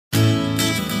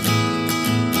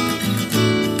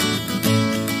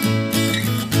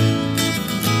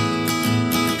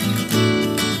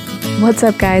What's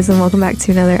up, guys, and welcome back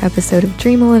to another episode of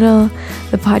Dream a Little,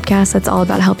 the podcast that's all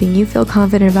about helping you feel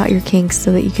confident about your kinks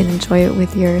so that you can enjoy it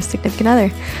with your significant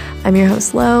other. I'm your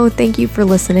host, Lo. Thank you for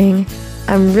listening.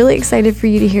 I'm really excited for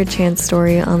you to hear Chan's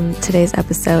story on today's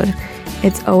episode.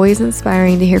 It's always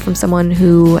inspiring to hear from someone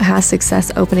who has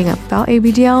success opening up about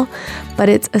ABDL, but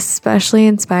it's especially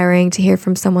inspiring to hear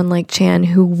from someone like Chan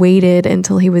who waited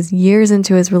until he was years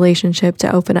into his relationship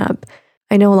to open up.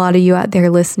 I know a lot of you out there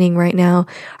listening right now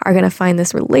are going to find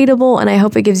this relatable, and I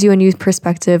hope it gives you a new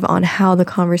perspective on how the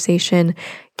conversation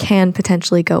can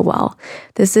potentially go well.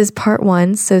 This is part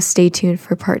 1, so stay tuned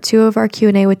for part 2 of our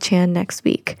Q&A with Chan next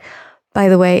week. By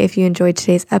the way, if you enjoyed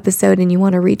today's episode and you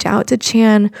want to reach out to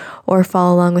Chan or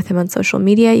follow along with him on social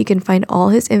media, you can find all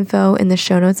his info in the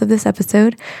show notes of this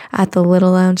episode at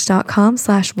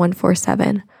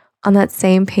thelittlelounge.com/147. On that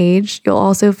same page, you'll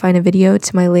also find a video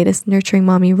to my latest Nurturing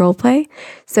Mommy roleplay.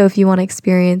 So if you want to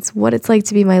experience what it's like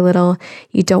to be my little,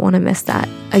 you don't want to miss that.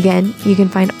 Again, you can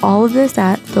find all of this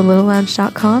at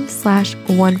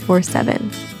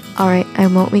thelittlelounge.com/147. All right, I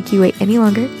won't make you wait any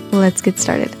longer. Let's get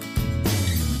started.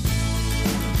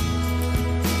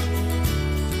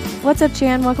 What's up,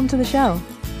 Chan? Welcome to the show.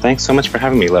 Thanks so much for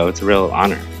having me, Lo. It's a real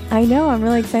honor. I know. I'm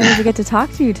really excited to get to talk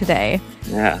to you today.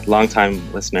 Yeah, long-time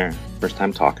listener,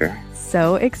 first-time talker.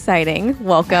 So exciting.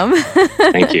 Welcome.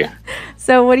 Thank you.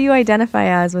 So what do you identify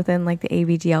as within like the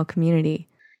ABDL community?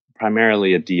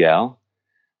 Primarily a DL.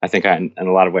 I think in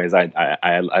a lot of ways,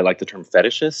 I like the term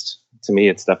fetishist. To me,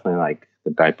 it's definitely like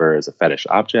the diaper is a fetish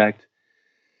object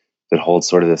that holds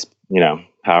sort of this,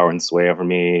 power and sway over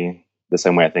me. The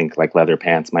same way I think like leather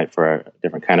pants might for a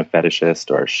different kind of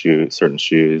fetishist, or certain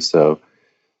shoes. So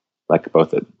like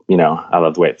both, I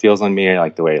love the way it feels on me. I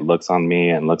like the way it looks on me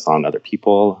and looks on other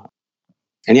people.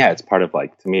 And yeah, it's part of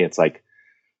like, to me, it's like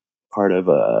part of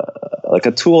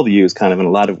a tool to use kind of in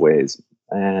a lot of ways.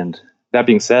 And that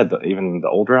being said, even the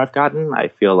older I've gotten, I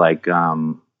feel like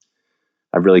I've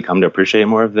really come to appreciate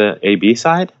more of the AB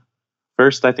side.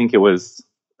 First, I think it was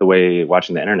the way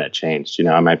watching the internet changed.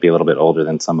 I might be a little bit older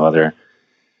than some other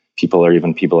people, or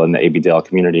even people in the ABDL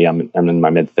community. I'm in my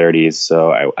mid-30s,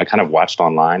 so I kind of watched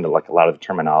online like a lot of the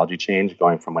terminology change,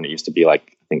 going from when it used to be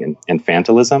like, I think,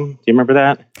 infantilism. Do you remember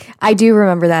that? I do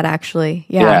remember that, actually.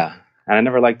 Yeah. And I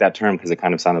never liked that term because it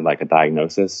kind of sounded like a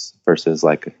diagnosis versus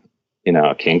like,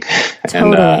 a kink.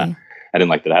 Totally. And I didn't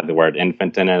like that it had the word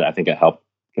infant in it. I think it helped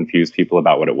confuse people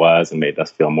about what it was and made us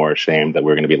feel more ashamed that we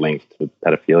were going to be linked with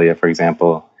pedophilia, for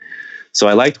example. So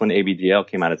I liked when ABDL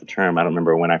came out as a term. I don't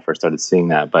remember when I first started seeing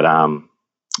that, but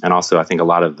and also I think a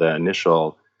lot of the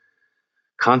initial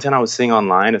content I was seeing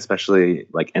online, especially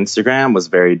like Instagram, was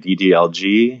very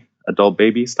DDLG, adult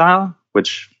baby style,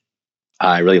 which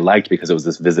I really liked because it was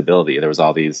this visibility. There was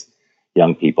all these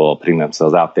young people putting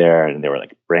themselves out there, and they were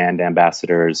like brand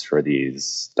ambassadors for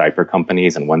these diaper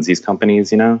companies and onesies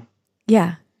companies,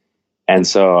 Yeah. And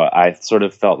so I sort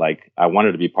of felt like I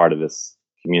wanted to be part of this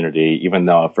community, even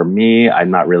though for me, I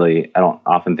don't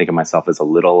often think of myself as a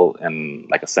little in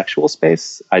like a sexual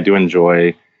space. I do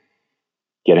enjoy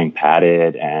getting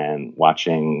patted and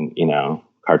watching,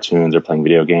 cartoons or playing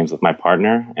video games with my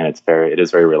partner. And it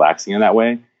is very relaxing in that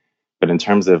way. But in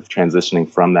terms of transitioning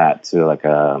from that to like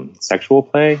a sexual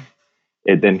play,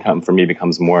 it then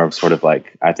becomes more of sort of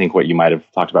like, I think what you might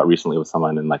have talked about recently with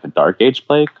someone in like a dark age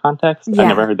play context. Yeah. I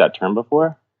never heard that term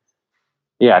before.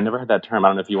 Yeah, I never heard that term. I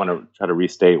don't know if you want to try to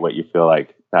restate what you feel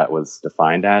like that was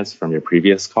defined as from your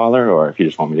previous caller, or if you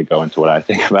just want me to go into what I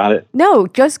think about it. No,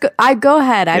 just go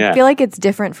ahead. I feel like it's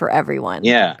different for everyone.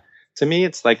 Yeah. To me,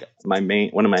 it's like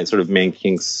one of my sort of main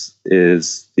kinks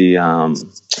is the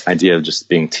idea of just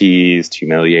being teased,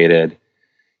 humiliated,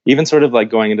 even sort of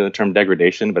like going into the term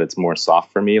degradation, but it's more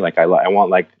soft for me. Like I want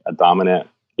like a dominant,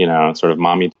 sort of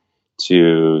mommy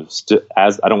to I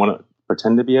don't want to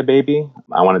pretend to be a baby.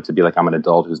 I want it to be like I'm an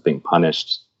adult who's being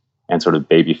punished and sort of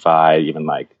babyfied, even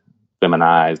like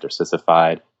feminized or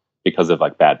sissified because of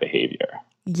like bad behavior.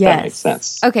 Yes. That makes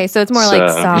sense. Okay, so it's more like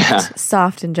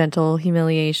soft and gentle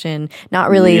humiliation, not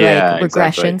really like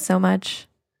regression so much.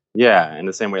 Yeah, in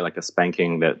the same way like a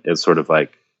spanking that is sort of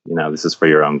like, this is for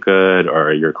your own good,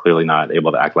 or you're clearly not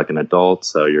able to act like an adult,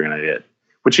 so you're going to get,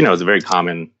 which, is a very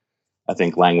common, I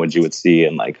think, language you would see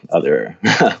in like other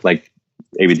like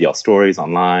ABDL stories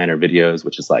online or videos,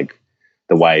 which is like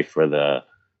the wife or the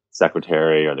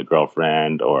secretary or the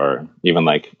girlfriend, or even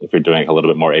like if you're doing a little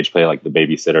bit more age play, like the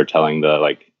babysitter telling the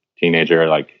like teenager,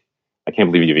 like, I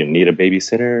can't believe you even need a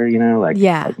babysitter, like,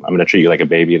 I'm going to treat you like a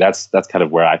baby. That's kind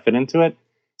of where I fit into it.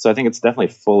 So I think it's definitely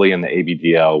fully in the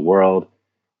ABDL world.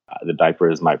 The diaper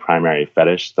is my primary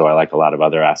fetish, though I like a lot of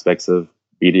other aspects of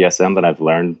BDSM that I've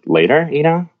learned later,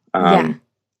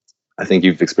 I think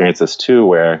you've experienced this too,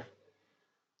 where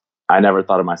I never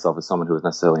thought of myself as someone who was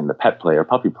necessarily into pet play or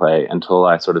puppy play until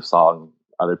I sort of saw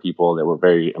other people that were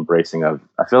very embracing of,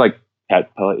 I feel like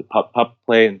pet play, pup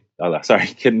play,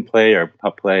 kitten play or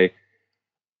pup play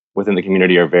within the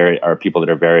community are people that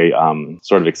are very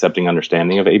sort of accepting,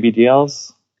 understanding of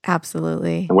ABDLs.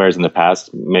 Absolutely. And whereas in the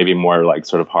past, maybe more like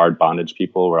sort of hard bondage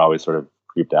people were always sort of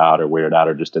creeped out or weirded out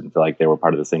or just didn't feel like they were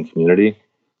part of the same community.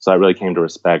 So I really came to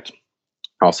respect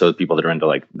also people that are into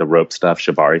like the rope stuff,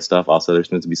 shibari stuff. Also, there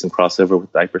seems to be some crossover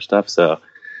with diaper stuff. So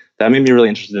that made me really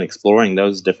interested in exploring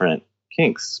those different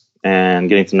kinks and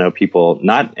getting to know people.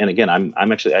 And again, I'm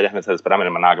actually, I haven't said this, but I'm in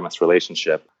a monogamous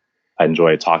relationship. I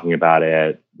enjoy talking about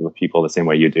it with people the same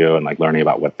way you do and like learning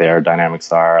about what their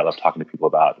dynamics are. I love talking to people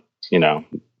about,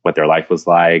 what their life was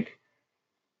like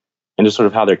and just sort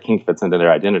of how their kink fits into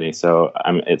their identity. So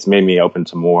it's made me open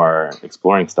to more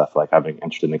exploring stuff. Like I'm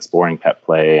interested in exploring pet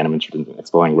play and I'm interested in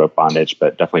exploring rope bondage,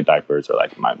 but definitely diapers are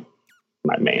like my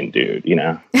main dude,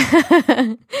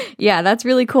 Yeah, that's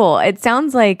really cool. It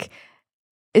sounds like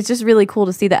it's just really cool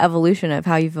to see the evolution of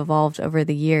how you've evolved over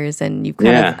the years, and you've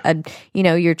kind of,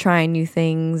 you're trying new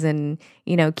things and,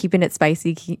 keeping it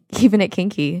spicy, keeping it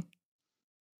kinky.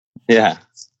 Yeah.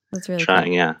 That's really trying,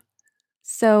 cool. Yeah.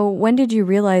 So when did you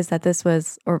realize that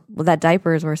that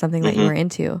diapers were something that you were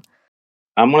into?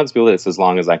 I'm one of those people that's as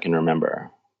long as I can remember,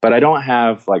 but I don't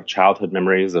have like childhood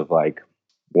memories of like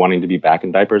wanting to be back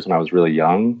in diapers when I was really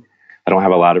young. I don't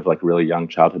have a lot of like really young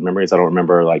childhood memories. I don't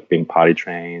remember like being potty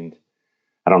trained.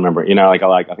 I don't remember,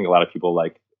 I think a lot of people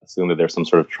like assume that there's some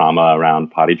sort of trauma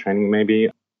around potty training. Maybe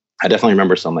I definitely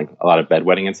remember a lot of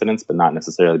bedwetting incidents, but not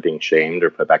necessarily being shamed or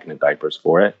put back into diapers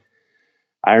for it.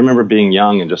 I remember being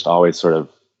young and just always sort of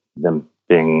them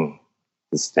being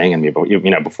this thing in me, but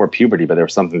before puberty, but there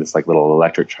was something, this like little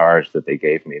electric charge that they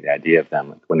gave me, the idea of them,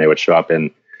 like when they would show up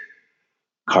in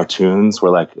cartoons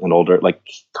where like an older, like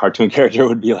cartoon character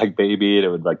would be like babied. It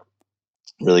would like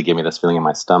really give me this feeling in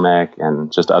my stomach,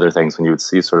 and just other things when you would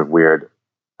see sort of weird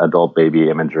adult baby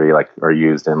imagery, like, or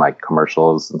used in like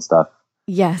commercials and stuff.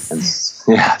 Yes.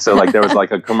 And, yeah. So like there was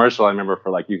like a commercial I remember for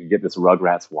like, you could get this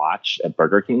Rugrats watch at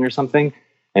Burger King or something.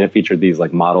 And it featured these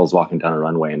like models walking down a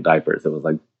runway in diapers. It was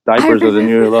like, diapers are the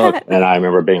new look. And I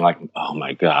remember being like, oh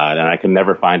my God. And I could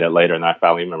never find it later. And I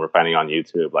finally remember finding it on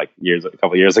YouTube like a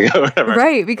couple years ago or whatever.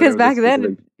 Right. Because back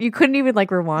then you couldn't even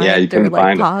like rewind or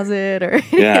like pause it or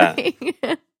anything.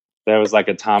 Yeah. There was like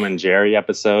a Tom and Jerry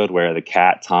episode where the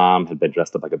cat Tom had been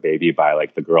dressed up like a baby by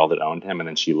like the girl that owned him. And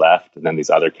then she left. And then these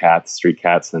other cats, street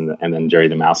cats, and then Jerry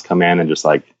the mouse come in and just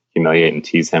like humiliate and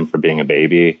tease him for being a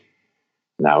baby.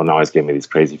 And that would always give me these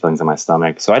crazy feelings in my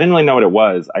stomach. So I didn't really know what it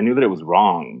was. I knew that it was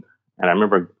wrong. And I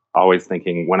remember always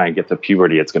thinking, when I get to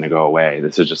puberty, it's going to go away.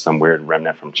 This is just some weird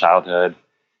remnant from childhood.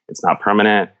 It's not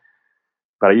permanent.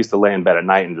 But I used to lay in bed at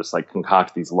night and just like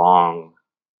concoct these long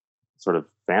sort of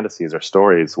fantasies or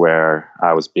stories where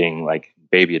I was being like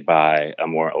babied by a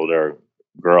more older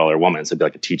girl or woman. So it'd be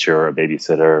like a teacher or a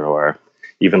babysitter or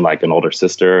even like an older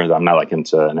sister. I'm not like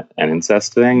into an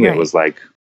incest thing. Right. It was like,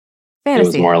 fantasy. It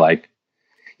was more like,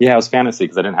 yeah, it was fantasy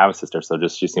because I didn't have a sister. So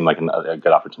she seemed like a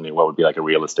good opportunity. What would be like a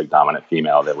realistic dominant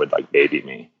female that would like baby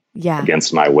me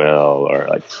against my will, or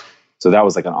like, so that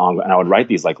was like an ongoing, and I would write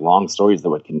these like long stories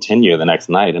that would continue the next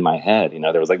night in my head.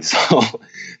 There was like, so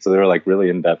they were like really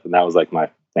in depth, and that was like my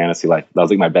fantasy life. That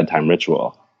was like my bedtime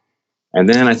ritual. And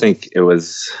then I think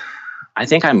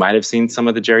I might've seen some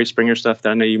of the Jerry Springer stuff that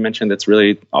I know you mentioned that's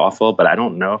really awful, but I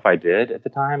don't know if I did at the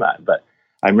time. But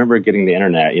I remember getting the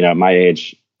internet, at my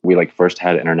age, we like first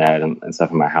had internet and stuff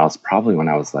in my house, probably when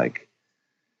I was like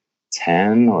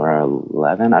 10 or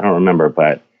 11. I don't remember,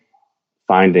 but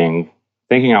thinking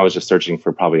I was just searching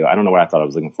for I don't know what I thought I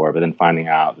was looking for, but then finding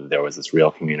out that there was this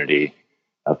real community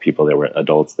of people that were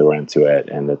adults that were into it,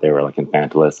 and that they were like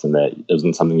infantilists, and that it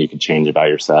wasn't something you could change about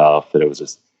yourself, that it was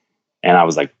just, and I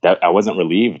was like, I wasn't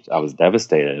relieved. I was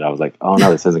devastated. I was like, oh no,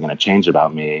 this isn't going to change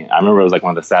about me. I remember it was like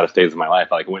one of the saddest days of my life.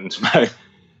 I like went into my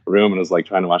room and was like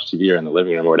trying to watch TV or in the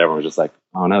living room or whatever. I was just like,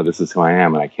 oh no, this is who I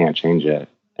am and I can't change it.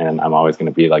 And I'm always going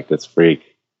to be like this freak.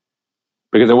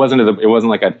 Because it wasn't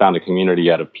like I'd found a community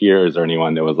yet of peers or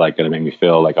anyone that was like going to make me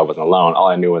feel like I wasn't alone. All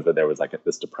I knew was that there was like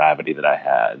this depravity that I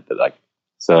had,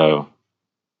 so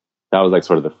that was like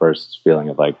sort of the first feeling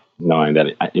of like knowing that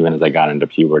even as I got into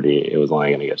puberty, it was only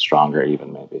going to get stronger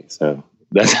even maybe. So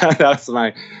that's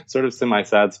my sort of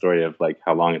semi-sad story of like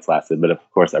how long it's lasted. But of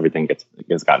course, everything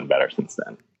has gotten better since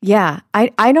then. Yeah.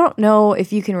 I don't know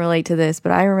if you can relate to this,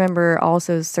 but I remember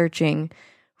also searching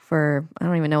for, I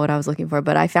don't even know what I was looking for,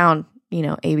 but I found,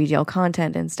 ABGL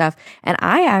content and stuff. And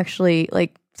I actually,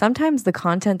 like, sometimes the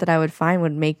content that I would find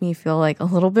would make me feel like a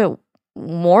little bit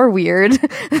more weird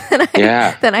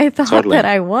than I thought that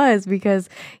I was, because,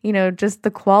 you know, just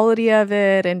the quality of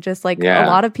it, and just like a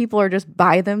lot of people are just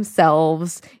by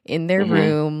themselves in their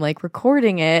room, like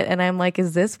recording it. And I'm like,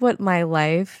 is this what my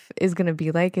life is going to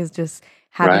be like? Is just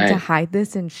having to hide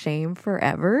this in shame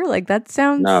forever? Like, that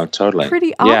sounds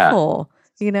pretty awful,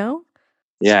 you know?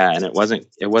 Yeah. And it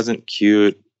wasn't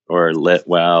cute or lit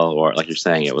well, or like you're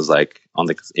saying, it was like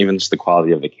even just the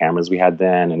quality of the cameras we had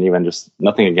then, and even just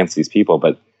nothing against these people,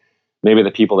 but maybe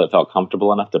the people that felt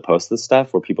comfortable enough to post this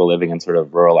stuff were people living in sort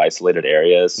of rural, isolated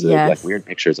areas. So like weird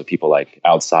pictures of people like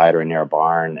outside or near a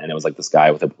barn, and it was like this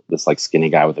guy with this like skinny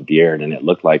guy with a beard, and it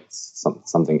looked like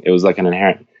something. It was like an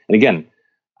inherent. And again,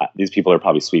 these people are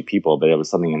probably sweet people, but it was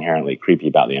something inherently creepy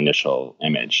about the initial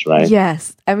image, right?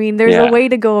 Yes. I mean, there's a way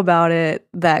to go about it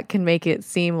that can make it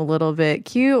seem a little bit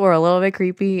cute or a little bit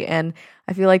creepy. And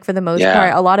I feel like for the most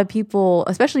part, a lot of people,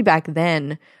 especially back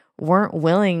then, weren't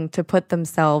willing to put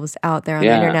themselves out there on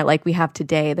the internet like we have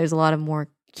today. There's a lot of more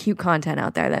cute content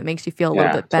out there that makes you feel a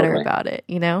little bit better about it,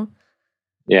 you know?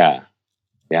 Yeah.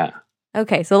 Yeah.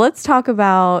 Okay, so let's talk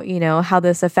about, you know, how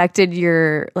this affected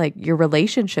your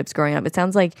relationships growing up. It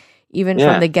sounds like even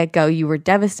from the get-go, you were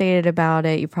devastated about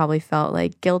it. You probably felt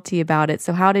like guilty about it.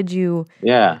 So how did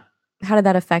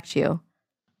that affect you?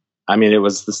 I mean, it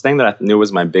was this thing that I knew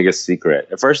was my biggest secret.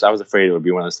 At first, I was afraid it would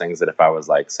be one of those things that if I was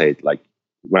like, say, like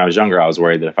when I was younger, I was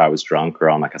worried that if I was drunk or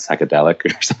on like a psychedelic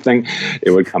or something,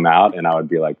 it would come out and I would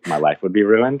be like, my life would be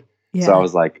ruined. Yeah. So I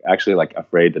was like, actually like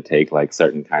afraid to take like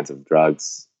certain kinds of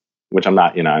drugs, which I'm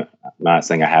not, you know, I'm not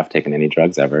saying I have taken any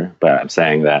drugs ever, but I'm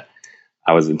saying that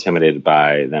I was intimidated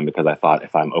by them because I thought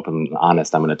if I'm open and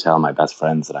honest, I'm going to tell my best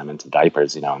friends that I'm into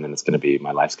diapers, you know, and then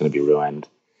my life's going to be ruined.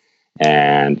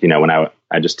 And, you know, when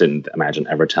I just didn't imagine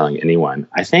ever telling anyone.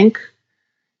 I think,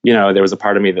 you know, there was a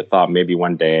part of me that thought maybe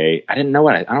one day, I didn't know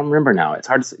I don't remember now. It's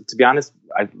hard to be honest.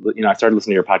 I started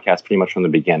listening to your podcast pretty much from the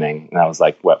beginning, and that was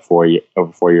like, what,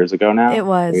 over 4 years ago now? It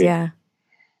was, maybe? Yeah.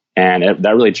 And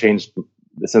that really changed.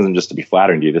 This isn't just to be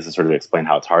flattering to you. This is sort of to explain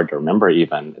how it's hard to remember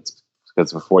even. It's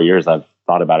because for 4 years, I've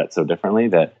thought about it so differently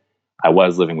that I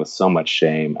was living with so much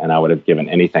shame, and I would have given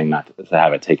anything not to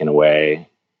have it taken away.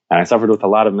 And I suffered with a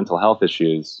lot of mental health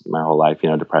issues my whole life, you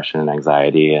know, depression and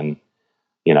anxiety, and,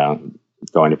 you know,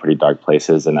 going to pretty dark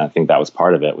places. And I think that was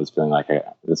part of it, was feeling like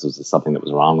this was something that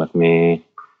was wrong with me.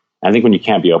 And I think when you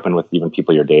can't be open with even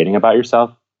people you're dating about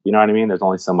yourself, you know what I mean? There's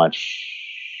only so much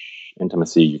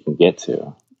intimacy you can get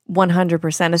to.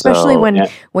 100%, especially when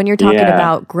you're talking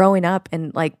about growing up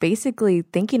and like basically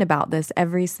thinking about this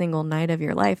every single night of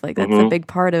your life. Like that's a big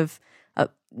part of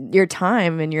your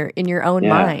time and in your own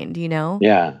mind, you know?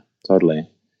 Yeah, totally.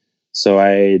 So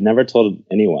I never told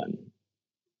anyone.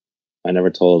 I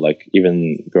never told like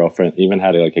even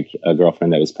had like a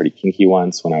girlfriend that was pretty kinky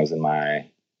once when I was in my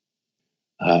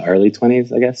early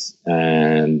 20s, I guess.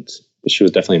 And she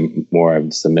was definitely more of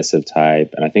a submissive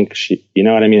type. And I think she, you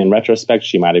know what I mean? In retrospect,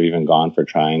 she might have even gone for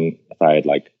trying if I had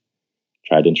like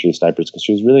tried to introduce diapers, because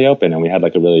she was really open and we had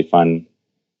like a really fun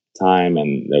time.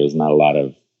 And there was not a lot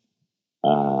of,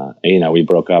 you know, we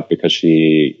broke up because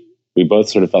we both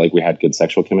sort of felt like we had good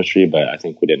sexual chemistry, but I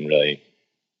think we didn't really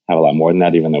have a lot more than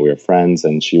that, even though we were friends.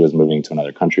 And she was moving to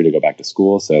another country to go back to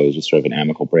school. So it was just sort of an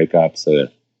amicable breakup. So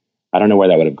I don't know where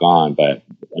that would have gone, but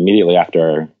immediately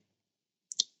after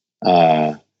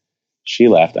she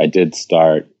left, I did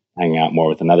start hanging out more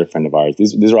with another friend of ours.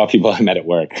 These are all people I met at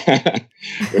work,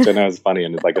 which I know is funny.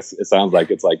 And it's like, it sounds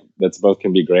like it's like that's both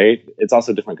can be great. It's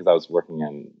also different because I was working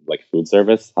in like food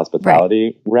service,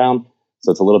 hospitality realm.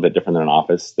 So it's a little bit different than an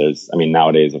office.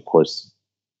 Nowadays, of course,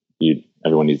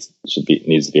 everyone needs to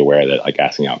be aware that like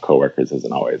asking out coworkers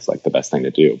isn't always like the best thing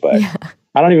to do. But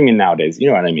I don't even mean nowadays, you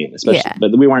know what I mean? Especially,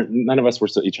 but none of us were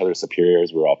each other's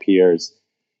superiors. We were all peers.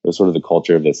 It was sort of the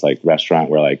culture of this like restaurant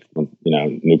where like, when, you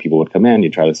know, new people would come in, you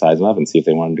try to size them up and see if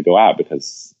they wanted to go out,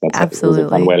 because it was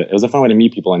a fun way to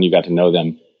meet people, and you got to know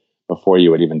them before you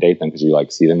would even date them, because you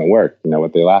like see them at work, you know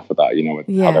what they laugh about, you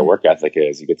know how their work ethic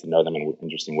is. You get to know them in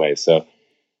interesting ways. So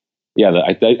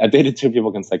I dated two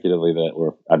people consecutively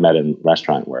that I met in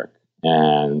restaurant work,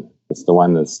 and it's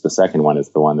the second one is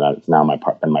the one that's now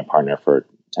been my partner for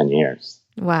 10 years.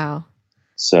 Wow.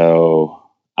 So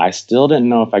I still didn't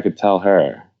know if I could tell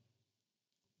her.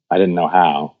 I didn't know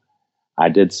how. I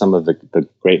did some of the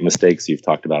great mistakes you've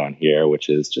talked about on here, which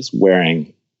is just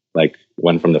wearing like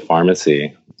one from the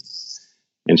pharmacy,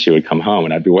 and she would come home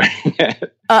and I'd be wearing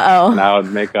it. And I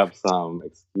would make up some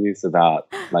excuse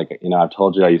about like, you know, I've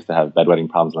told you I used to have bedwetting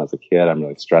problems when I was a kid. I'm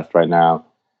really stressed right now.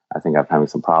 I think I'm having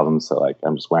some problems. So like,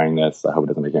 I'm just wearing this. I hope it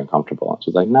doesn't make you uncomfortable. And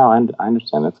she's like, no, I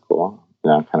understand. That's cool.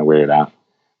 You know, kind of weirded out.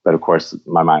 But of course,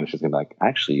 my mind is just gonna be like,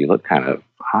 actually, you look kind of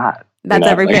hot. That's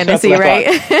every like, fantasy, right?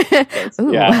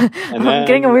 Ooh, yeah. And I'm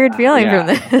getting a weird feeling from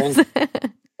this.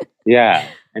 Yeah.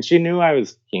 And she knew I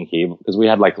was kinky because we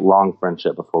had like long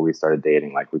friendship before we started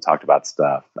dating. Like we talked about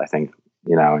stuff, I think,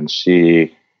 and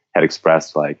she had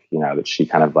expressed like, that she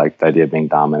kind of liked the idea of being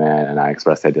dominant, and I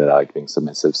expressed the idea that I like being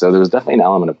submissive. So there was definitely an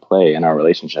element of play in our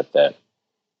relationship that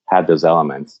had those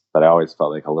elements, but I always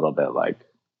felt like a little bit like,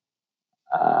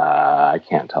 I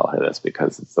can't tell her this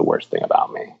because it's the worst thing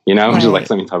about me, Right. which is like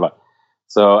something to talk about.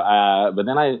 So, but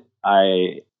then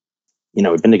I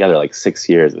we've been together like 6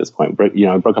 years at this point. We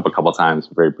broke up a couple of times,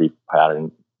 very brief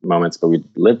pattern moments, but we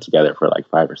lived together for like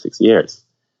 5 or 6 years.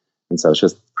 And so it's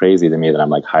just crazy to me that I'm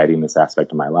like hiding this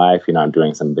aspect of my life. I'm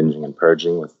doing some binging and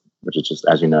purging which is just,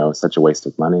 as you know, such a waste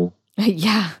of money.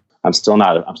 Yeah. I'm still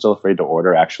afraid to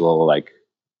order actual like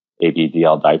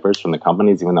ABDL diapers from the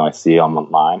companies, even though I see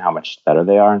online how much better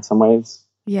they are in some ways.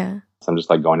 Yeah. So I'm just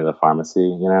like going to the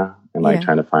pharmacy, and like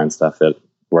trying to find stuff that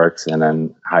works, and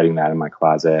then hiding that in my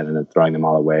closet and then throwing them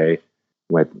all away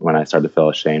when I start to feel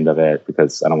ashamed of it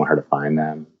because I don't want her to find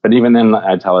them. But even then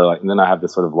I tell her and then I have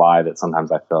this sort of lie that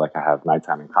sometimes I feel like I have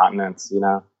nighttime incontinence,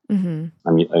 Mm-hmm.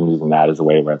 I'm using that as a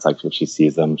way where it's like, if she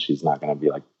sees them, she's not going to be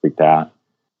like freaked out.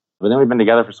 But then we've been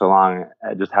together for so long,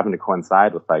 it just happened to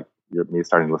coincide with like me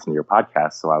starting to listen to your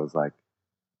podcast. So I was like,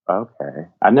 okay.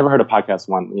 I've never heard a podcast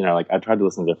I tried to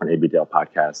listen to different ABDL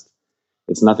podcasts.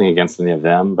 It's nothing against any of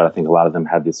them, but I think a lot of them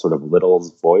had this sort of little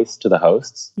voice to the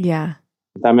hosts. Yeah.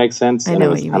 If that makes sense. I and know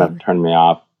it was kind of turned me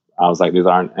off. I was like, these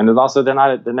aren't, and it's also, they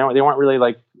weren't really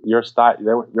like your style.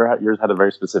 Yours had a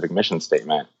very specific mission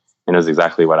statement, and it was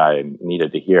exactly what I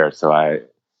needed to hear. So I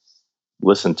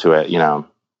listened to it,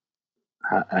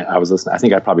 I was listening. I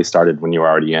think I probably started when you were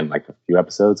already in like a few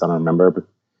episodes. I don't remember,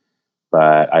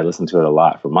 but I listened to it a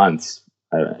lot for months.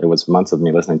 It was months of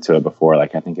me listening to it before.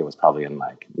 Like, I think it was probably in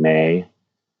like May.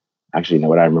 Actually, you know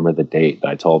what? I remember the date that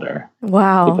I told her.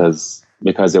 Wow.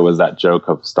 Because it was that joke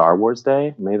of Star Wars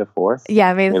Day, May the 4th.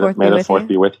 Yeah, May the 4th May the 4th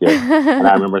be with you. And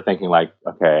I remember thinking like,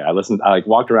 okay, I like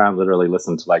walked around, literally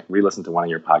re-listened to one of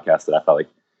your podcasts that I felt like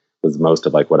was most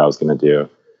of like what I was going to do.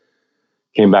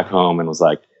 Came back home and was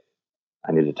like,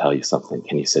 I need to tell you something.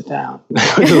 Can you sit down?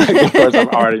 Like, of course, I've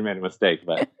already made a mistake,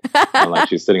 but I'm like,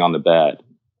 she's sitting on the bed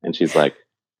and she's like,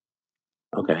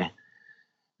 okay.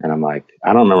 And I'm like,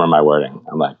 I don't remember my wording.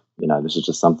 I'm like, this is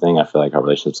just something. I feel like our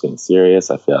relationship's getting serious.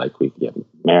 I feel like we could get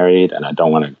married, and I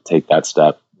don't want to take that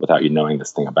step without you knowing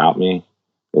this thing about me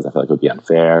because I feel like it would be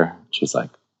unfair. She's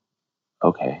like,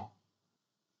 okay.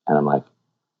 And I'm like,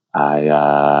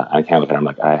 I can't look at her. I'm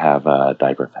like, I have a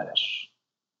diaper fetish.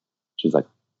 She's like,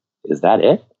 is that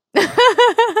it?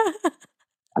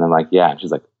 And I'm like, yeah. And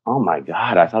she's like, oh my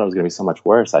God, I thought it was going to be so much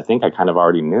worse. I think I kind of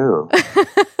already knew.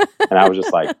 And I was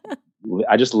just like,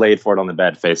 I just laid for it on the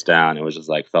bed face down. It was just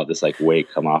like, felt this like weight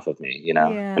come off of me, Yeah.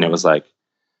 And it was like,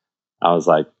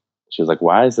 she was like,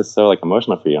 why is this so like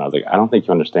emotional for you? And I was like, I don't think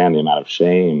you understand the amount of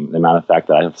shame, the amount of fact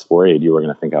that I was worried you were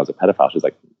going to think I was a pedophile. She's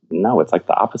like, no, it's like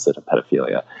the opposite of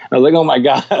pedophilia. And I was like, oh my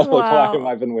God, wow. Why have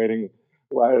I been waiting?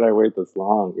 Why did I wait this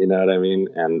long? You know what I mean?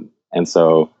 And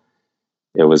so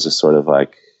it was just sort of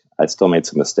like, I still made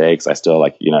some mistakes. I still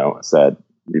said,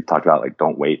 you talked about like,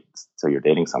 don't wait till you're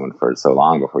dating someone for so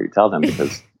long before you tell them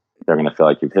because they're going to feel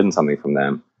like you've hidden something from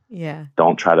them. Yeah.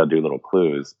 Don't try to do little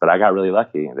clues. But I got really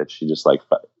lucky that she just like,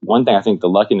 one thing I think the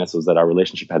luckiness was that our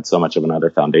relationship had so much of another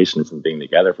foundation from being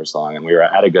together for so long. And we were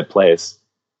at a good place,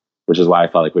 which is why I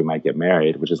felt like we might get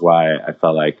married, which is why I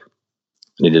felt like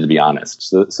I needed to be honest.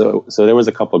 So there was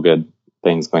a couple good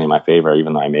things going in my favor,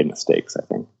 even though I made mistakes, I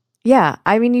think. Yeah.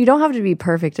 I mean, you don't have to be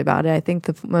perfect about it. I think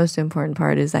the most important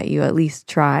part is that you at least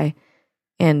try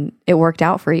and it worked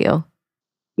out for you.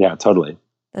 Yeah, totally.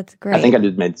 That's great. I think I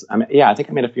think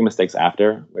I made a few mistakes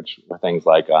after, which were things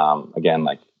like, again,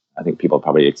 like I think people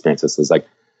probably experience this, is like,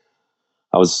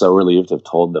 I was so relieved to have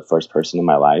told the first person in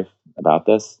my life about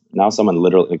this. Now no one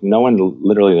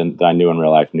literally that I knew in real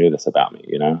life knew this about me,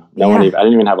 I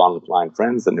didn't even have online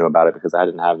friends that knew about it because I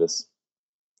didn't have this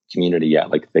community yet.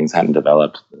 Like things hadn't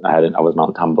developed. I wasn't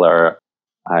on Tumblr.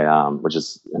 Which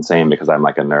is insane because I'm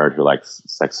like a nerd who likes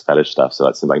sex fetish stuff. So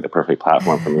that seemed like the perfect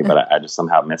platform for me, but I just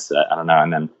somehow missed it. I don't know.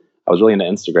 And then I was really into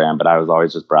Instagram, but I was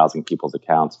always just browsing people's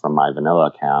accounts from my vanilla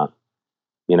account,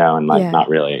 and like not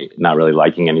really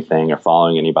liking anything or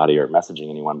following anybody or messaging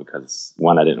anyone because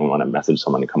one, I didn't want to message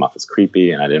someone to come off as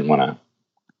creepy. And I didn't want to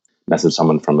message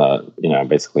someone from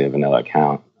basically a vanilla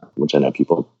account, which I know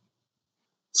people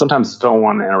sometimes don't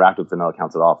want to interact with vanilla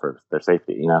accounts at all for their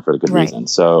safety, for a good reason.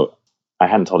 So I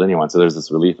hadn't told anyone. So there's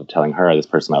this relief of telling her, this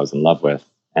person I was in love with.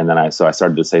 And then I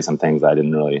started to say some things I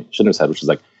shouldn't have said, which is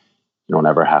like, You don't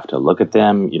ever have to look at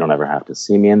them. You don't ever have to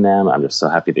see me in them. I'm just so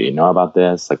happy that you know about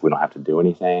this. Like, we don't have to do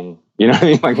anything. You know what I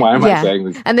mean? Like, why am I saying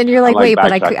this? And then you're like, wait, but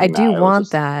I do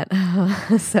want just, that.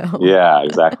 So yeah,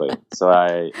 exactly. So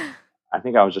I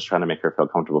think I was just trying to make her feel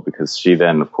comfortable, because she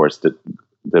then, of course, did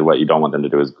what you don't want them to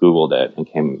do, is Googled it and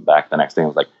came back the next day and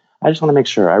was like, I just want to make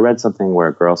sure. I read something where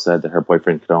a girl said that her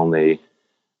boyfriend could only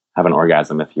have an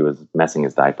orgasm if he was messing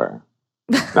his diaper.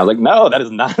 And I was like, no, that is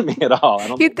not me at all. I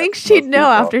don't You'd think she'd know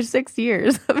after 6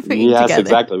 years of being yes, together.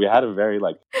 Exactly. We had a very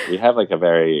we have like a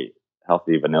very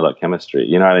healthy vanilla chemistry.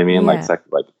 You know what I mean? Yeah. Like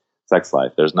sex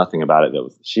life. There's nothing about it that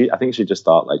was I think she just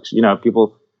thought, like, you know,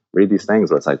 people read these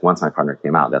things where it's like, once my partner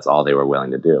came out, that's all they were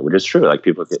willing to do, which is true. Like,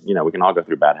 people get, you know, we can all go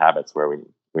through bad habits where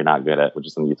we're not good at, which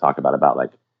is something you talk about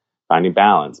like finding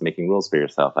balance, making rules for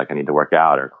yourself. Like, I need to work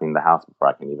out or clean the house before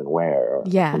I can even wear, or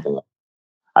something like that.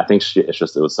 I think it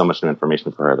was so much new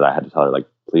information for her that I had to tell her, like,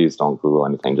 please don't Google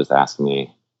anything. Just ask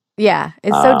me. Yeah.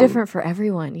 It's so different for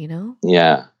everyone, you know?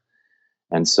 Yeah.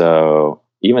 And so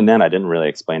even then I didn't really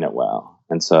explain it well.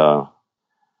 And so,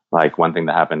 like, one thing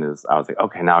that happened is I was like,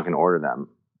 okay, now I can order them.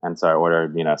 And so I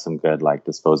ordered, you know, some good, like,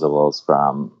 disposables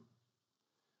from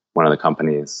one of the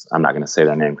companies. I'm not going to say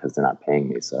their name because they're not paying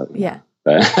me. So, yeah.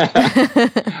 But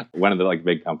one of the, like,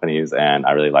 big companies, and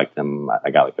I really liked them.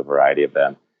 I got, like, a variety of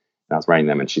them. I was wearing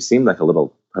them, and she seemed like a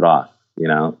little put off, you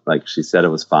know, like, she said it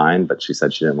was fine, but she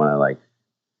said she didn't want to, like,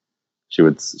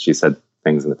 she said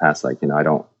things in the past, like, you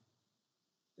know,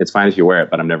 it's fine if you wear it,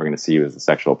 but I'm never going to see you as a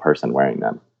sexual person wearing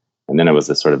them. And then it was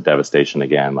this sort of devastation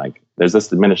again. Like, there's this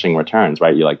diminishing returns,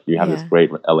 right? You have this great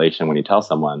elation when you tell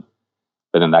someone,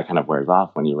 but then that kind of wears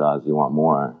off when you realize you want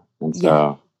more. And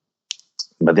so,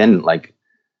 but then, like,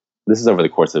 this is over the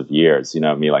course of years, you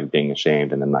know, me, like, being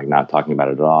ashamed and then, like, not talking about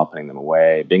it at all, putting them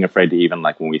away, being afraid to even,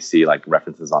 like, when we see, like,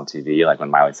 references on TV, like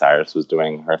when Miley Cyrus was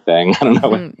doing her thing, I don't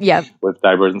know, with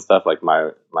diapers and stuff, like,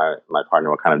 my partner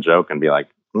will kind of joke and be like,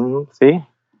 see?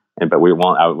 But we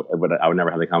won't, I would never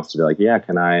have the confidence to be like, yeah,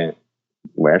 can I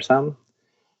wear some?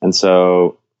 And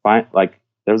so, like,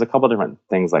 there was a couple different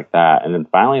things like that. And then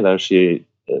finally, though,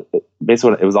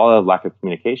 basically, it was all a lack of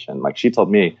communication. Like, she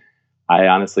told me, I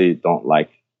honestly don't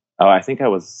like, I think I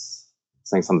was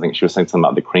saying something. She was saying something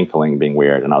about the crinkling being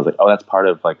weird. And I was like, oh, that's part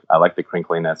of, like, I like the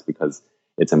crinkliness because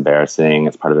it's embarrassing.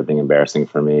 It's part of it being embarrassing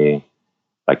for me.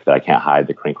 Like, that I can't hide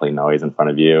the crinkly noise in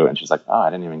front of you. And she's like, oh, I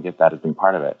didn't even get that as being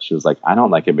part of it. She was like, I don't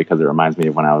like it because it reminds me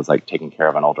of when I was, like, taking care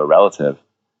of an older relative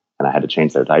and I had to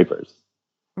change their diapers.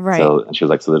 Right. So, and she was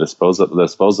like, so the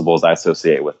disposables I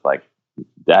associate with, like,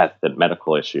 death and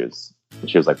medical issues. And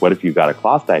she was like, what if you got a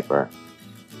cloth diaper?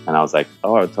 And I was like,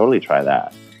 oh, I would totally try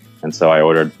that. And so I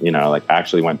ordered, you know, like, I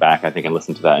actually went back, I think, and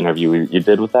listened to that interview you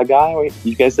did with that guy.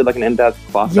 You guys did, like, an in-depth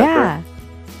cloth diaper.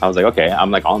 I was like, okay,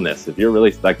 I'm, like, on this. If you're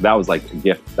really, like, that was like a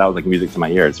gift. That was like music to my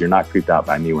ears. You're not creeped out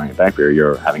by me wearing a diaper.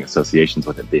 You're having associations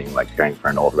with it being, like, caring for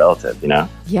an old relative, you know?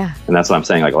 Yeah. And that's what I'm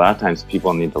saying. Like, a lot of times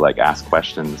people need to, like, ask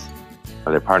questions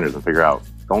of their partners and figure out,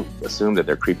 don't assume that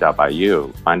they're creeped out by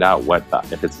you. Find out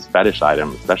if it's a fetish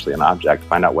item, especially an object,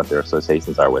 find out what their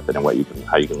associations are with it and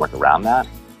how you can work around that.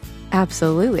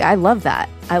 Absolutely. I love that.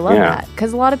 I love that.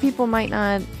 Because a lot of people might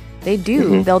not, they do.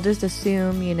 Mm-hmm. They'll just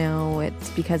assume, you know, it's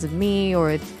because of me,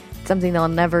 or it's something they'll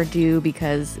never do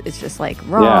because it's just, like,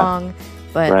 wrong. Yeah.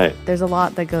 But there's a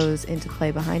lot that goes into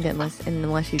play behind it.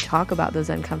 Unless you talk about those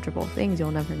uncomfortable things,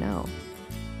 you'll never know.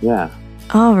 Yeah.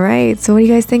 All right. So what do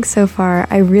you guys think so far?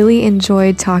 I really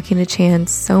enjoyed talking to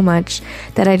Chance so much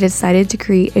that I decided to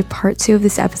create a part 2 of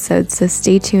this episode. So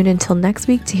stay tuned until next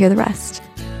week to hear the rest.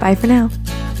 Bye for now.